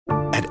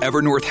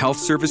Evernorth Health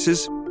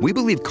Services, we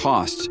believe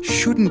costs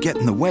shouldn't get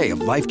in the way of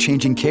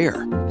life-changing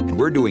care, and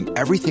we're doing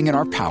everything in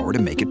our power to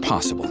make it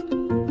possible.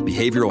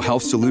 Behavioral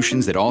health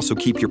solutions that also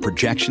keep your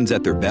projections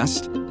at their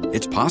best?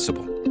 It's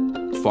possible.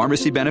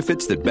 Pharmacy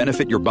benefits that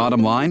benefit your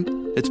bottom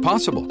line? It's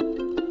possible.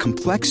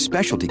 Complex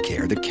specialty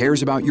care that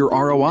cares about your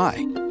ROI?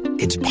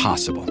 It's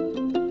possible.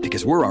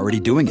 Because we're already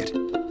doing it.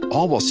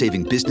 All while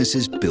saving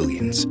businesses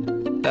billions.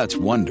 That's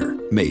Wonder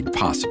made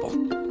possible.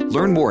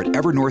 Learn more at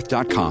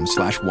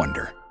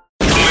evernorth.com/wonder.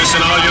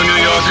 Listen, all you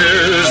New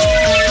Yorkers.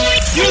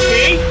 Excuse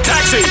me.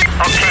 Taxi.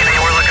 Okay, then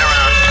we're looking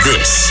around.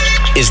 This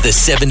is the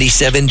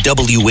 77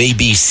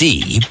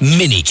 WABC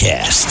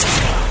minicast.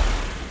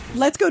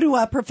 Let's go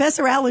to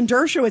Professor Alan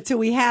Dershowitz, who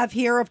we have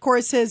here. Of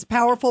course, his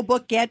powerful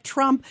book, Get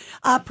Trump.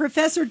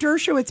 Professor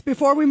Dershowitz,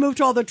 before we move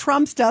to all the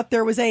Trump stuff,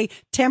 there was a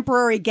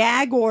temporary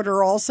gag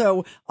order,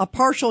 also a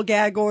partial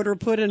gag order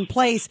put in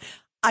place.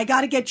 I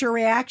got to get your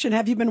reaction.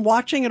 Have you been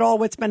watching at all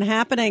what's been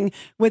happening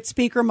with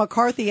Speaker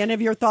McCarthy? Any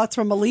of your thoughts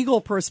from a legal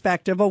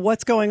perspective of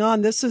what's going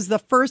on? This is the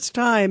first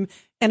time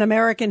in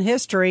American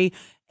history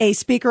a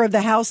Speaker of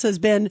the House has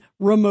been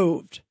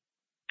removed.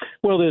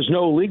 Well, there's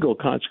no legal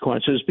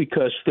consequences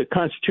because the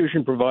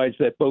Constitution provides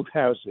that both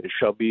houses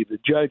shall be the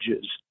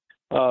judges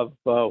of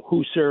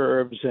who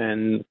serves,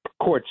 and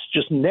courts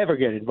just never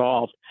get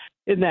involved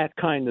in that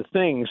kind of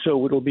thing.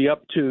 So it'll be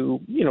up to,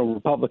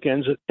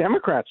 Republicans,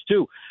 Democrats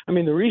too. I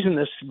mean, the reason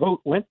this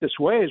vote went this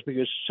way is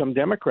because some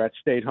Democrats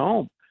stayed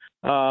home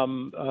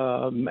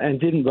and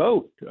didn't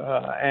vote.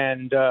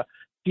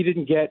 He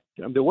didn't get,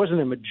 there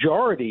wasn't a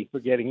majority for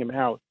getting him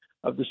out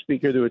of the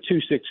Speaker. There were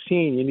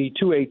 216. You need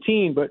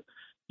 218, but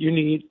you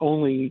need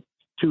only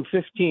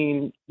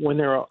 215 when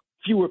there are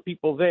fewer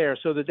people there.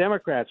 So the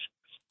Democrats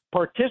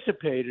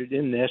participated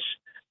in this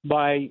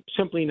by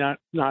simply not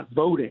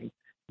voting.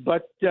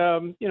 But,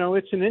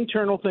 it's an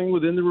internal thing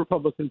within the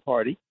Republican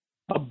Party.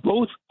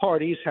 Both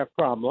parties have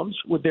problems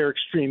with their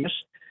extremists.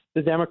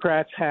 The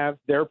Democrats have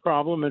their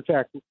problem. In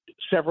fact,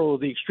 several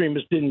of the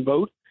extremists didn't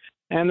vote.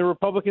 And the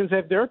Republicans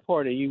have their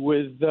party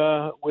with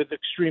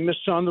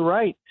extremists on the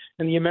right.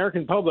 And the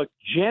American public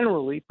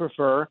generally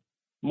prefer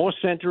more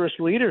centrist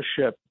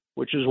leadership,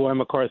 which is why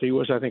McCarthy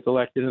was, I think,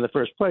 elected in the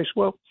first place.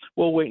 Well,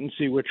 we'll wait and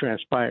see what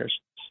transpires.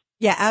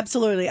 Yeah,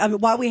 absolutely. I mean,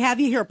 while we have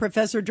you here,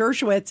 Professor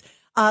Dershowitz,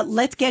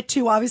 let's get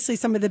to, obviously,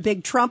 some of the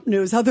big Trump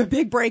news, other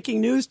big breaking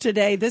news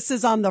today. This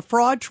is on the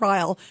fraud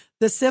trial,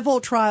 the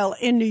civil trial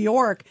in New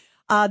York.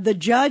 The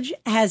judge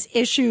has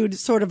issued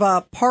sort of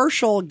a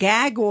partial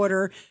gag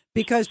order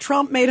because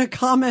Trump made a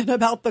comment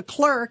about the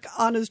clerk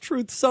on his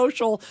Truth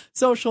Social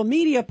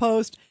media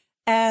post.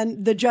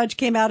 And the judge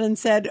came out and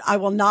said, I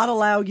will not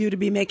allow you to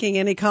be making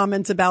any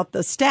comments about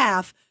the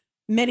staff.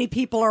 Many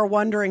people are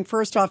wondering,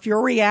 first off,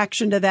 your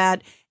reaction to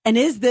that. And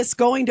is this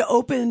going to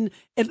open?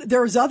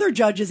 There's other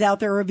judges out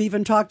there who have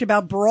even talked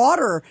about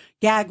broader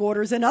gag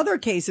orders in other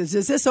cases.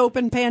 Does this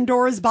open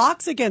Pandora's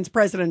box against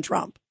President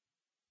Trump?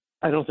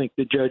 I don't think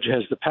the judge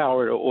has the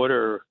power to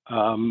order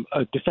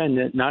a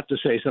defendant not to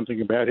say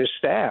something about his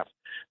staff.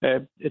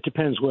 It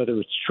depends whether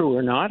it's true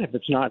or not. If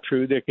it's not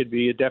true, there could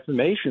be a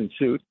defamation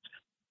suit.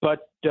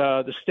 But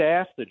the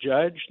staff, the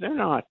judge, they're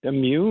not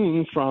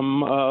immune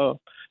from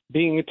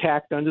being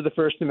attacked under the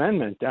First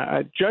Amendment.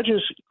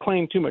 Judges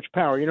claim too much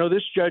power.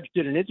 This judge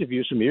did an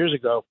interview some years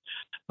ago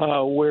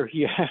where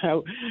he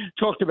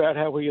talked about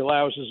how he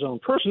allows his own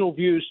personal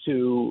views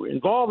to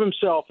involve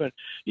himself. And,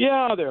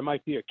 there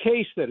might be a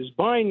case that is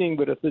binding,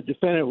 but if the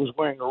defendant was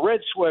wearing a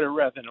red sweater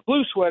rather than a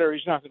blue sweater,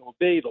 he's not going to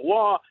obey the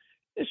law.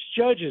 This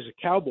judge is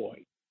a cowboy,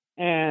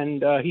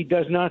 and he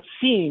does not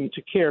seem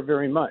to care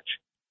very much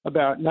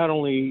about not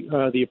only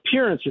the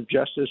appearance of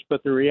justice,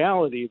 but the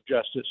reality of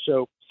justice.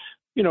 So,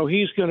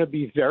 he's going to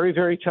be very,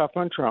 very tough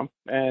on Trump,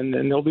 and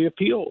there'll be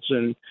appeals,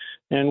 and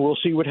we'll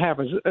see what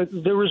happens.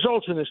 The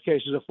results in this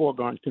case is a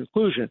foregone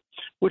conclusion,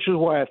 which is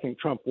why I think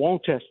Trump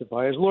won't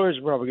testify. His lawyers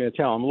are probably going to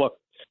tell him, look,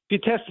 if you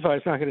testify,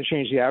 it's not going to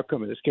change the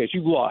outcome of this case.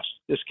 You've lost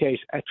this case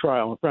at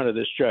trial in front of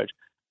this judge.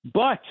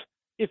 But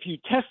if you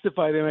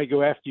testify, they may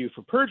go after you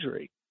for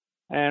perjury.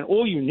 And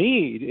all you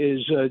need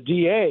is a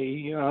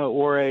DA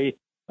or a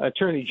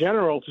attorney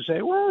general to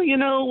say, well,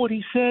 what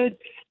he said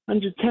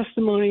under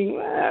testimony,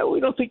 we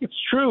don't think it's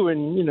true.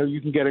 And,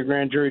 you can get a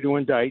grand jury to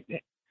indict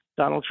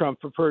Donald Trump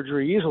for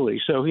perjury easily.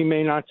 So he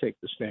may not take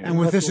the stand. And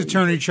with this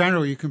attorney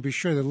general, you can be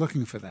sure they're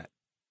looking for that.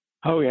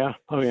 Oh, yeah.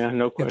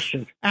 No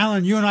question.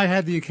 Alan, you and I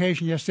had the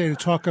occasion yesterday to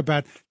talk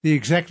about the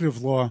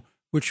executive law,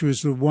 which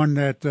was the one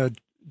that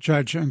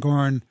Judge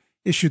Engoron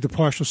issued the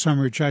partial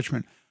summary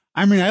judgment.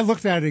 I mean, I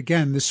looked at it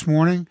again this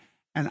morning.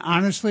 And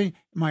honestly,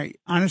 my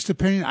honest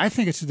opinion, I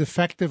think it's a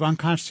defective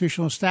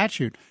unconstitutional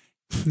statute.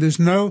 There's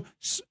no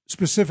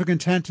specific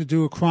intent to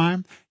do a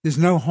crime. There's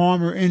no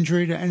harm or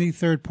injury to any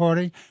third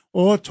party.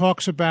 All it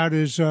talks about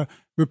is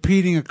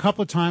repeating a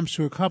couple of times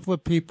to a couple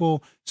of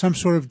people some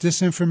sort of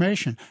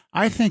disinformation.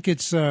 I think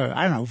it's,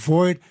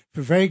 void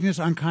for vagueness,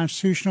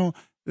 unconstitutional,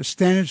 the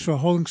standards for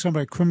holding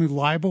somebody criminally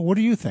liable. What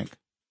do you think?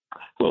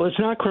 Well, it's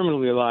not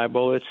criminally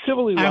liable. It's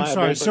civilly liable. I'm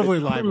sorry, civilly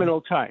liable.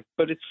 Criminal type,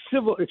 but it's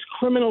civil. It's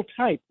criminal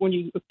type. When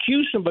you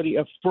accuse somebody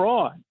of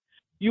fraud,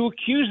 you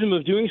accuse them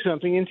of doing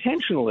something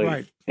intentionally,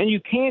 Right. and you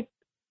can't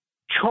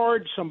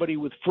charge somebody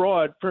with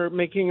fraud for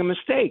making a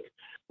mistake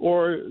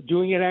or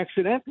doing it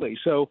accidentally.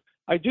 So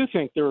I do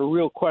think there are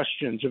real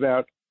questions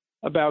about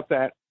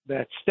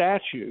that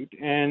statute,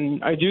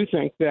 and I do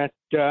think that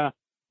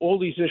all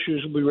these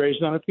issues will be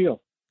raised on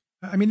appeal.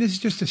 I mean, this is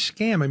just a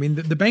scam. I mean,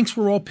 the banks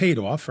were all paid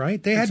off,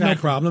 right? They had no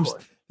problems.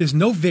 There's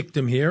no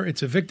victim here.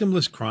 It's a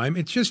victimless crime.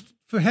 It's just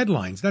for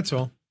headlines. That's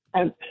all.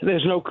 And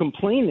there's no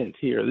complainant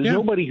here. There's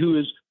nobody who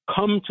has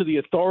come to the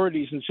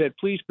authorities and said,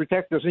 please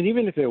protect us. And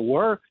even if there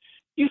were,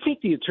 you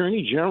think the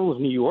Attorney General of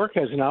New York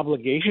has an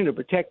obligation to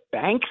protect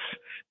banks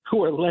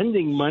who are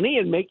lending money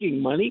and making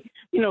money?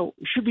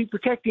 Should be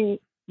protecting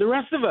the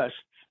rest of us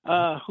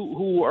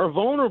who are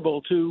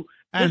vulnerable to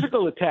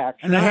physical attacks.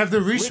 And they have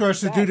the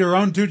resources to do their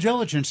own due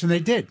diligence, and they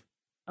did.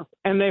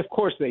 And of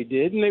course they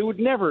did, and they would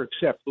never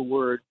accept the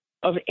word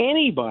of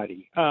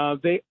anybody.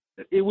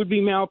 It would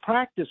be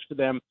malpractice for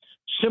them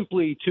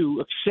simply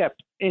to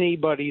accept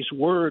anybody's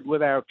word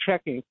without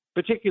checking,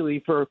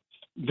 particularly for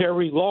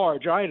very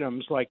large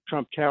items like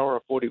Trump Tower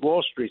or 40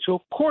 Wall Street. So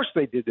of course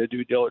they did their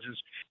due diligence.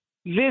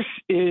 This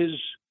is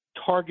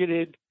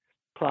targeted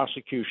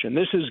prosecution.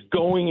 This is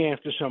going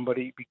after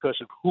somebody because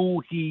of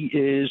who he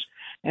is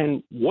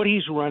and what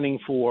he's running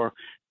for.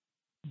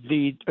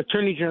 The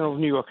Attorney General of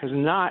New York has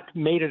not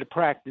made it a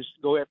practice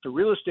to go after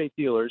real estate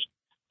dealers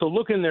to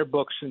look in their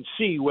books and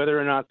see whether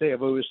or not they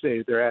have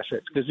overstated their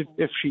assets. Because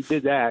if she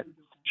did that,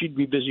 she'd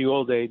be busy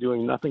all day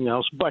doing nothing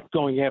else but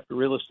going after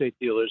real estate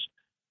dealers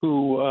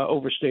who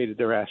overstated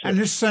their assets. And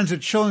this sends a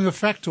chilling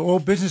effect to all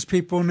business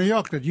people in New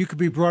York that you could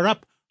be brought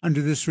up under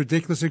this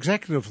ridiculous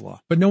executive law.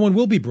 But no one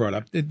will be brought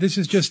up. This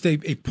is just a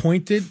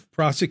pointed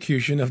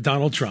prosecution of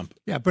Donald Trump.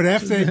 Yeah, but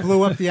after they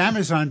blew up the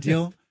Amazon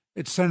deal,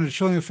 it sent a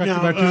chilling effect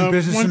about doing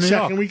business in New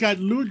York. 1 second. We got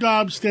Lou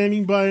Dobbs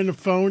standing by on the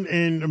phone,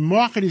 and the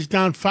market is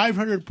down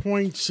 500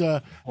 points.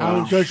 Alan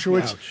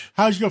Dershowitz,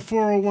 how's your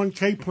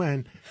 401k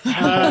plan?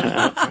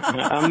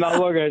 I'm not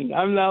looking.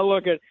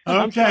 Okay,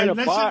 I'm trying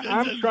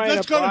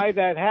to buy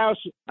that house.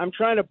 I'm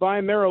trying to buy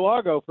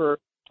Mar-a-Lago for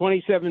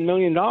 $27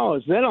 million.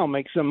 Then I'll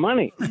make some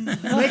money.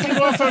 Make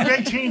it off of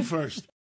 18 first.